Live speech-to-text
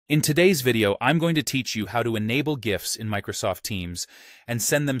In today's video, I'm going to teach you how to enable GIFs in Microsoft Teams and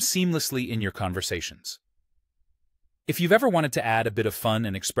send them seamlessly in your conversations. If you've ever wanted to add a bit of fun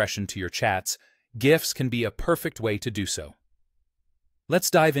and expression to your chats, GIFs can be a perfect way to do so. Let's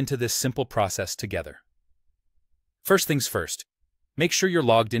dive into this simple process together. First things first, make sure you're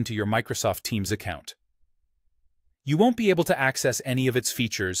logged into your Microsoft Teams account. You won't be able to access any of its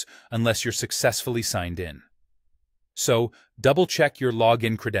features unless you're successfully signed in. So, double-check your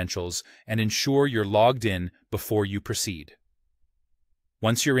login credentials and ensure you're logged in before you proceed.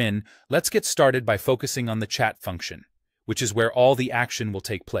 Once you're in, let's get started by focusing on the chat function, which is where all the action will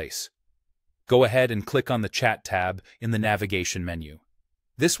take place. Go ahead and click on the Chat tab in the navigation menu.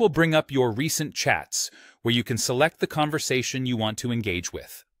 This will bring up your recent chats, where you can select the conversation you want to engage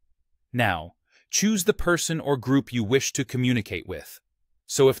with. Now, choose the person or group you wish to communicate with.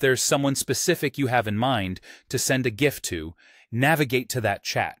 So if there's someone specific you have in mind to send a GIF to, navigate to that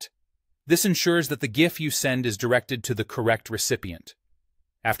chat. This ensures that the GIF you send is directed to the correct recipient.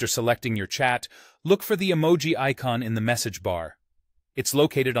 After selecting your chat, look for the emoji icon in the message bar. It's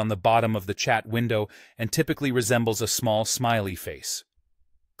located on the bottom of the chat window and typically resembles a small smiley face.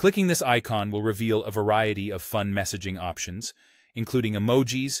 Clicking this icon will reveal a variety of fun messaging options, including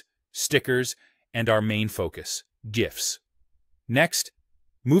emojis, stickers, and our main focus, GIFs. Next,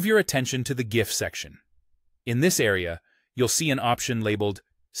 move your attention to the GIF section. In this area, you'll see an option labeled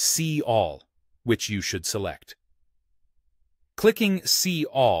See All, which you should select. Clicking See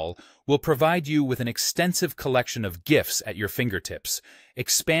All will provide you with an extensive collection of GIFs at your fingertips,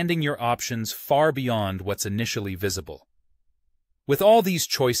 expanding your options far beyond what's initially visible. With all these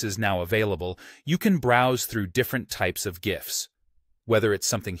choices now available, you can browse through different types of GIFs. Whether it's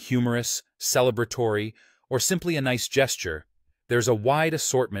something humorous, celebratory, or simply a nice gesture, there's a wide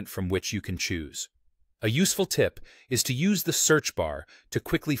assortment from which you can choose. A useful tip is to use the search bar to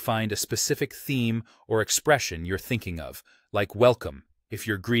quickly find a specific theme or expression you're thinking of, like welcome if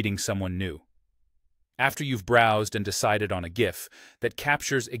you're greeting someone new. After you've browsed and decided on a GIF that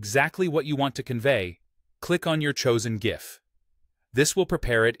captures exactly what you want to convey, click on your chosen GIF. This will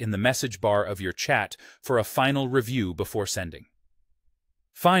prepare it in the message bar of your chat for a final review before sending.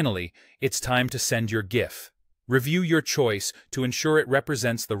 Finally, it's time to send your GIF. Review your choice to ensure it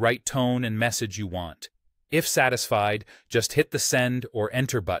represents the right tone and message you want. If satisfied, just hit the Send or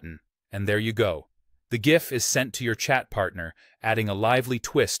Enter button, and there you go. The GIF is sent to your chat partner, adding a lively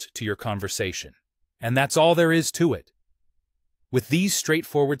twist to your conversation. And that's all there is to it. With these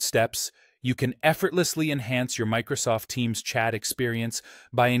straightforward steps, you can effortlessly enhance your Microsoft Teams chat experience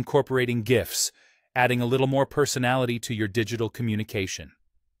by incorporating GIFs, adding a little more personality to your digital communication.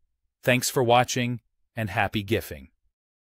 Thanks for watching, and happy GIFing.